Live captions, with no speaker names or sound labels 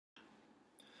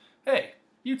Hey,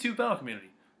 YouTube Battle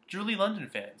Community, Julie London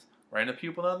fans, random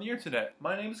people on the internet,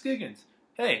 my name is Giggens.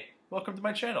 Hey, welcome to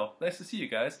my channel, nice to see you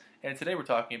guys, and today we're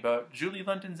talking about Julie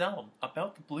London's album,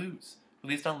 About the Blues,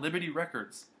 released on Liberty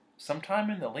Records,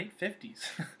 sometime in the late 50s.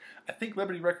 I think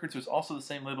Liberty Records was also the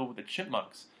same label with the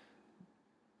Chipmunks.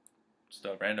 Just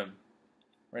a random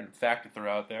fact to throw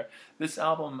out there. This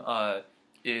album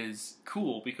is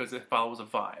cool because it follows a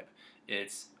vibe.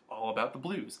 It's all about the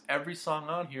blues. Every song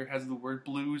on here has the word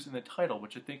blues in the title,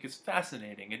 which I think is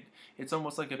fascinating. It's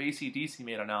almost like if AC/DC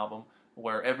made an album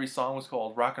where every song was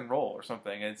called rock and roll or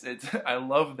something. It's I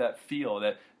love that feel,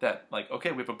 that like,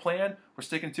 okay, we have a plan, we're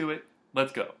sticking to it,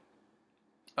 let's go.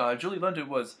 Julie London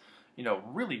was,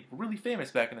 really famous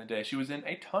back in the day. She was in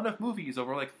a ton of movies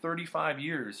over like 35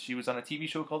 years. She was on a TV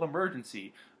show called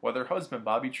Emergency with her husband,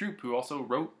 Bobby Troup, who also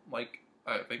wrote, like,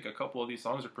 I think a couple of these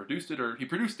songs, or produced it, or he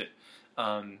produced it.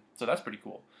 So that's pretty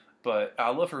cool. But I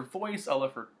love her voice, I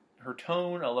love her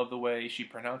tone, I love the way she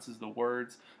pronounces the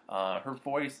words. Her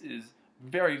voice is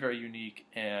very, very unique,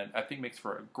 and I think makes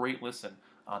for a great listen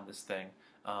on this thing.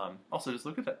 Also, just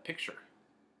look at that picture.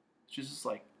 She's just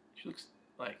like, she looks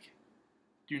like,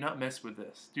 do not mess with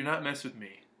this. Do not mess with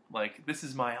me. Like, this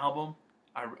is my album.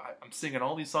 I'm singing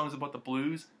all these songs about the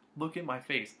blues. Look at my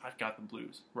face. I've got the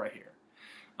blues right here.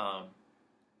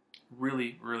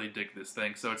 Really dig this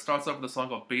thing. So it starts off with a song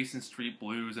called Basin Street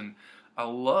Blues, and I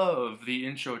love the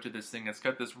intro to this thing. It's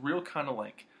got this real kind of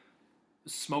like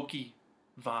smoky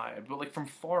vibe, but like from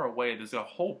far away there's a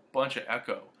whole bunch of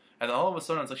echo. And then all of a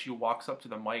sudden it's like she walks up to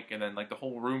the mic, and then like the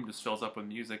whole room just fills up with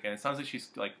music, and it sounds like she's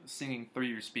like singing through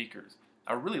your speakers.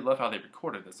 I really love how they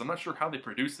recorded this. I'm not sure how they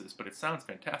produced this, but it sounds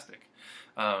fantastic.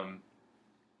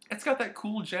 It's got that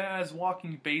cool jazz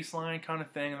walking bass line kind of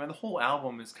thing, and then the whole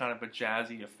album is kind of a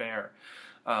jazzy affair.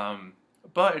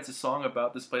 But it's a song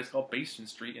about this place called Basin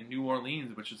Street in New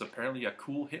Orleans, which is apparently a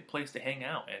cool hip place to hang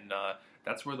out, and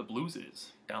that's where the blues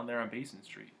is, down there on Basin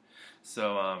Street.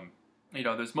 So,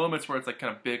 there's moments where it's like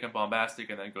kind of big and bombastic,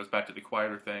 and then it goes back to the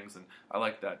quieter things, and I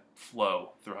like that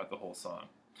flow throughout the whole song.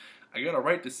 I Got a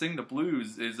Right to Sing the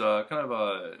Blues is kind of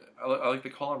I like the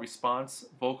call and response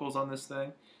vocals on this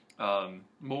thing.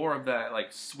 More of that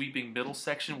like sweeping middle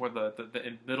section where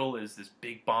the middle is this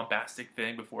big bombastic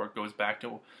thing before it goes back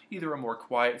to either a more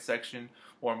quiet section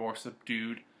or a more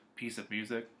subdued piece of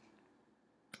music.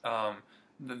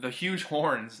 The huge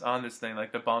horns on this thing,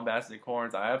 like the bombastic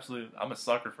horns, I'm a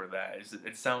sucker for that.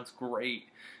 It sounds great.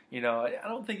 I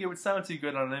don't think it would sound too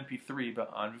good on an MP3, but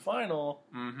on vinyl,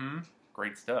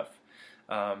 great stuff.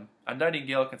 A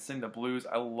Nightingale Can Sing the Blues.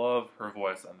 I love her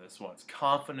voice on this one. It's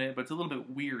confident, but it's a little bit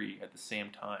weary at the same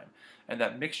time. And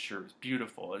that mixture is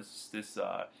beautiful. It's this,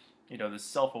 this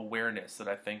self-awareness that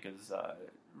I think is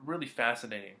really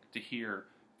fascinating to hear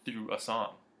through a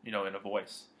song, in a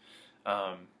voice.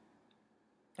 A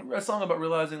song about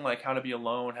realizing like how to be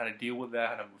alone, how to deal with that,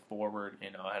 how to move forward,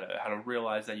 how to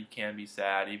realize that you can be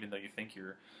sad even though you think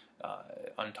you're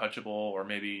untouchable or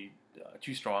maybe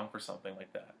too strong for something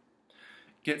like that.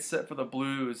 Get Set for the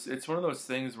Blues. It's one of those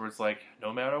things where it's like,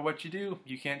 no matter what you do,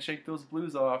 you can't shake those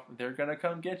blues off. They're gonna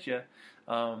come get you.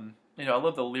 I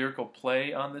love the lyrical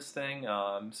play on this thing.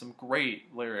 Some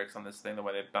great lyrics on this thing, the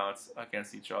way they bounce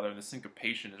against each other, and the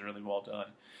syncopation is really well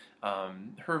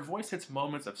done. Her voice hits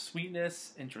moments of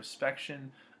sweetness,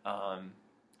 introspection,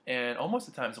 and almost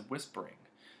at times whispering.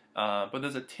 But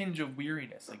there's a tinge of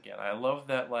weariness again. I love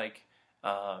that, like,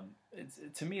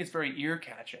 to me, it's very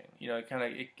ear-catching.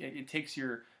 It takes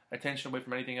your attention away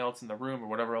from anything else in the room or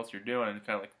whatever else you're doing, and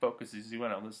kind of like focuses you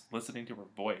in on listening to her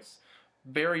voice.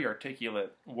 Very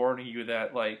articulate, warning you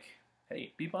that, like,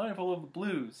 hey, be mindful of the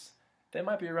blues. They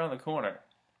might be around the corner.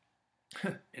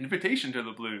 Invitation to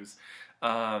the blues.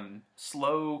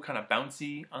 Slow, kind of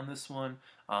bouncy on this one.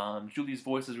 Julie's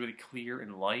voice is really clear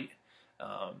and light.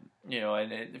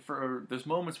 There's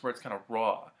moments where it's kind of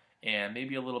raw, and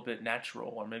maybe a little bit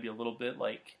natural, or maybe a little bit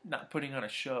like not putting on a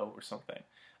show or something.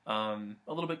 A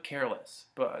little bit careless,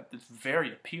 but it's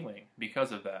very appealing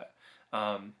because of that.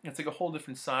 It's like a whole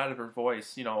different side of her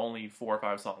voice, only 4 or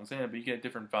 5 songs in, but you get a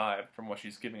different vibe from what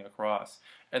she's giving across.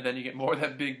 And then you get more of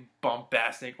that big,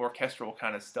 bombastic, orchestral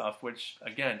kind of stuff, which,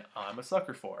 again, I'm a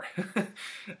sucker for.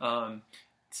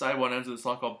 Side 1 ends with a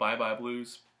song called Bye Bye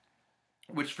Blues,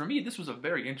 which for me, this was a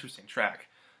very interesting track.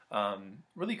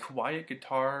 Really quiet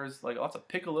guitars, like lots of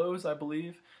piccolos, I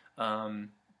believe,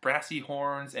 brassy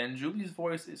horns, and Julie's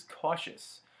voice is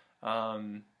cautious.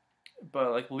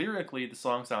 But like lyrically, the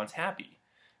song sounds happy.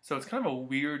 So it's kind of a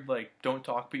weird, like, don't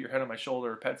talk, put your head on my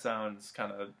shoulder, Pet Sounds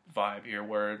kind of vibe here,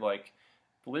 where like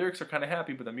the lyrics are kind of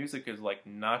happy, but the music is like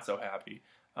not so happy.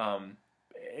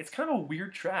 it's kind of a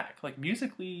weird track. Like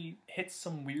musically, hits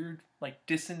some weird like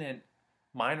dissonant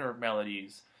minor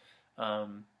melodies,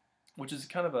 um, which is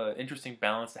kind of an interesting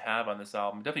balance to have on this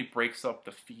album. It definitely breaks up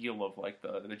the feel of like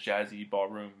the jazzy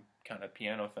ballroom kind of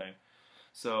piano thing.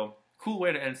 So cool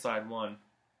way to end side one.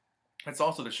 It's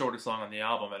also the shortest song on the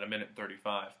album at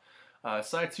 1:35.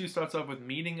 Side two starts off with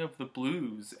 "Meaning of the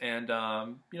Blues," and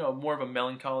more of a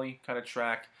melancholy kind of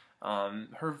track.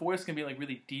 Her voice can be like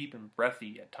really deep and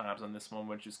breathy at times on this one,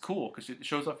 which is cool because it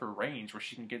shows off her range where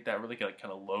she can get that really like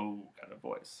kind of low kind of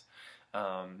voice.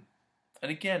 And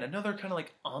again, another kind of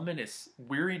like ominous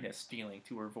weariness feeling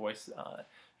to her voice.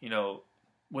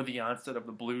 With the onset of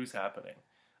the blues happening.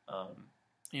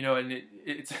 And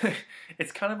it's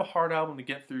it's kind of a hard album to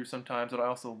get through sometimes, but I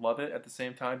also love it at the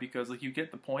same time because like you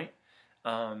get the point.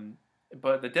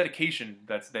 But the dedication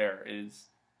that's there is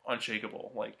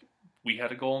unshakable. Like we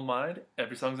had a goal in mind.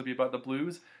 Every song's gonna be about the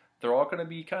blues. They're all gonna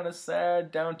be kind of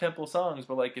sad, down-tempo songs,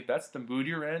 but like if that's the mood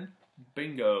you're in,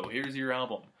 bingo, here's your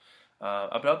album.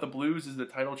 About the Blues is the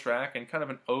title track and kind of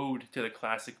an ode to the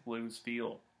classic blues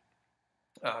feel.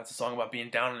 It's a song about being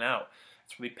down and out.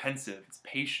 It's really pensive. It's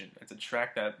patient. It's a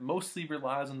track that mostly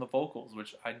relies on the vocals,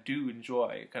 which I do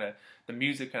enjoy. The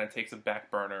music kind of takes a back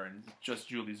burner, and just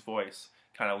Julie's voice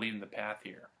kind of leading the path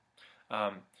here.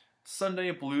 Sunday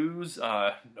Blues,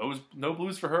 no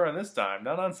blues for her on this time.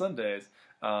 Not on Sundays.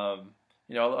 I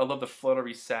love the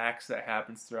fluttery sax that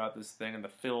happens throughout this thing, and the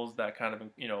fills that kind of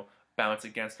bounce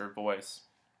against her voice.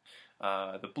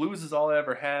 The blues is all I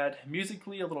ever had.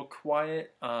 Musically, a little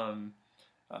quiet.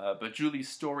 But Julie's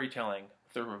storytelling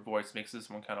through her voice makes this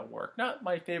one kind of work. Not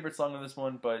my favorite song on this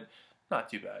one, but not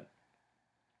too bad.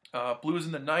 Blues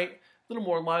in the Night, a little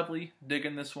more lively,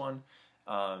 digging this one.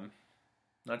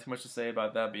 Not too much to say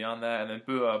about that beyond that. And then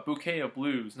Bouquet of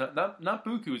Blues, not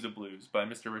Bukus of Blues by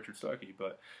Mr. Richard Starkey,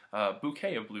 but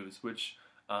Bouquet of Blues, which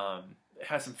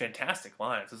has some fantastic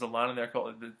lines. There's a line in there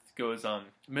that goes,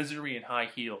 "Misery in High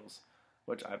Heels,"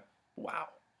 which wow,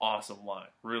 awesome line.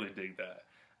 Really dig that.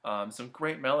 Some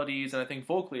great melodies, and I think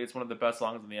vocally it's one of the best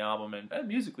songs on the album, and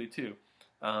musically too.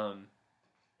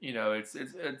 It's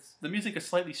the music is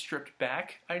slightly stripped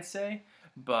back, I'd say,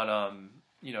 but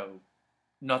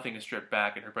nothing is stripped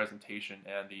back in her presentation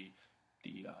and the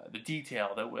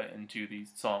detail that went into the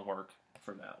song work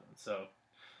for that one. So,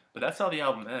 but that's how the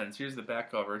album ends. Here's the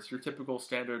back cover. It's your typical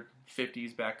standard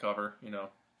 50s back cover.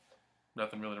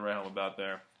 Nothing really to write home about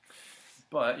there.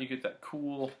 But you get that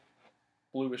cool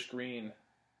bluish green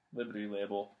Liberty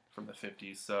label from the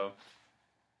 50s. So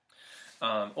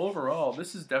overall,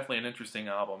 this is definitely an interesting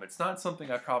album. It's not something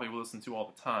I probably will listen to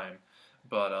all the time,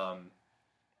 but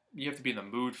you have to be in the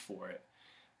mood for it.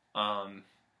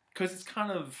 Because it's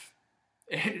kind of,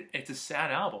 it's a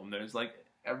sad album. There's like,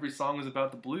 every song is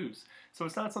about the blues. So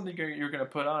it's not something you're going to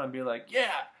put on and be like,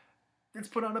 yeah, let's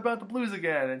put on About the Blues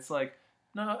again. It's like,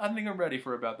 no, I think I'm ready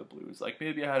for About the Blues. Like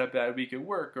maybe I had a bad week at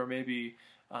work, or maybe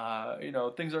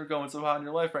things aren't going so hot in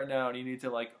your life right now and you need to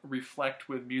like reflect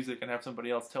with music and have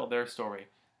somebody else tell their story.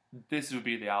 This would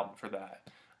be the album for that.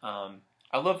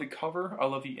 I love the cover. I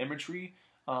love the imagery.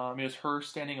 It's her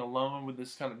standing alone with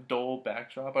this kind of dull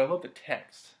backdrop. I love the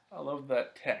text. I love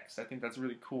that text. I think that's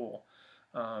really cool.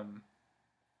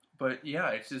 But yeah,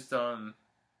 it's just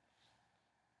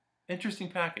interesting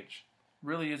package.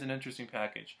 Really is an interesting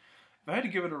package. If I had to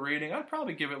give it a rating, I'd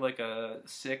probably give it like a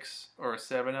 6 or a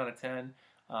 7 out of 10.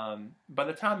 By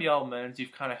the time the album ends,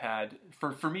 you've kind of had,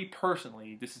 for me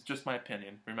personally, this is just my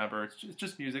opinion. Remember, it's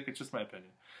just music. It's just my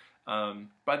opinion.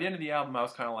 By the end of the album, I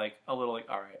was kind of like, a little like,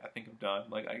 all right, I think I'm done.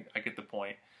 Like, I get the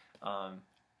point.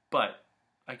 But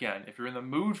again, if you're in the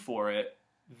mood for it,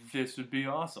 this would be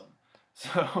awesome.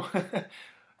 So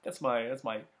that's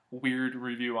my weird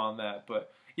review on that.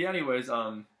 But yeah, anyways,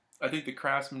 I think the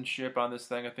craftsmanship on this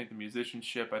thing, I think the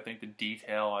musicianship, I think the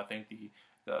detail, I think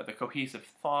the cohesive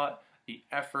thought, the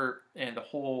effort, and the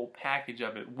whole package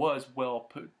of it was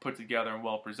well put together and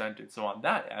well presented. So on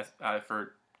that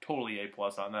effort, totally A+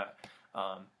 on that.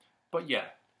 But yeah,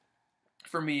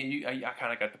 for me, I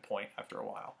kind of got the point after a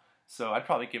while. So I'd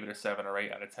probably give it a 7 or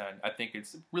 8 out of 10. I think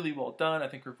it's really well done. I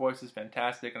think her voice is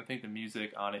fantastic. And I think the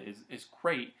music on it is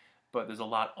great, but there's a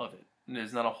lot of it. And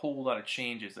there's not a whole lot of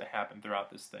changes that happen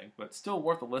throughout this thing. But still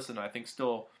worth a listen. I think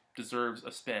still deserves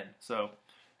a spin. So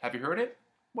have you heard it?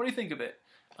 What do you think of it?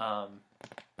 I'm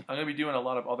going to be doing a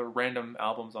lot of other random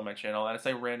albums on my channel. And I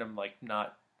say random, like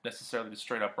not necessarily the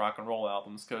straight up rock and roll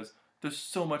albums, because there's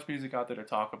so much music out there to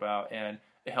talk about, and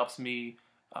it helps me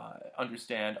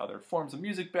understand other forms of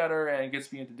music better and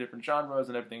gets me into different genres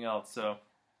and everything else. So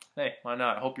hey, why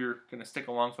not? I hope you're going to stick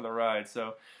along for the ride.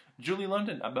 So Julie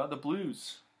London, About the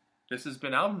Blues. This has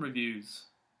been Album Reviews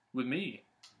with me,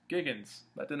 Giggens.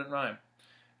 That didn't rhyme.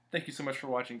 Thank you so much for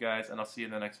watching, guys, and I'll see you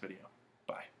in the next video.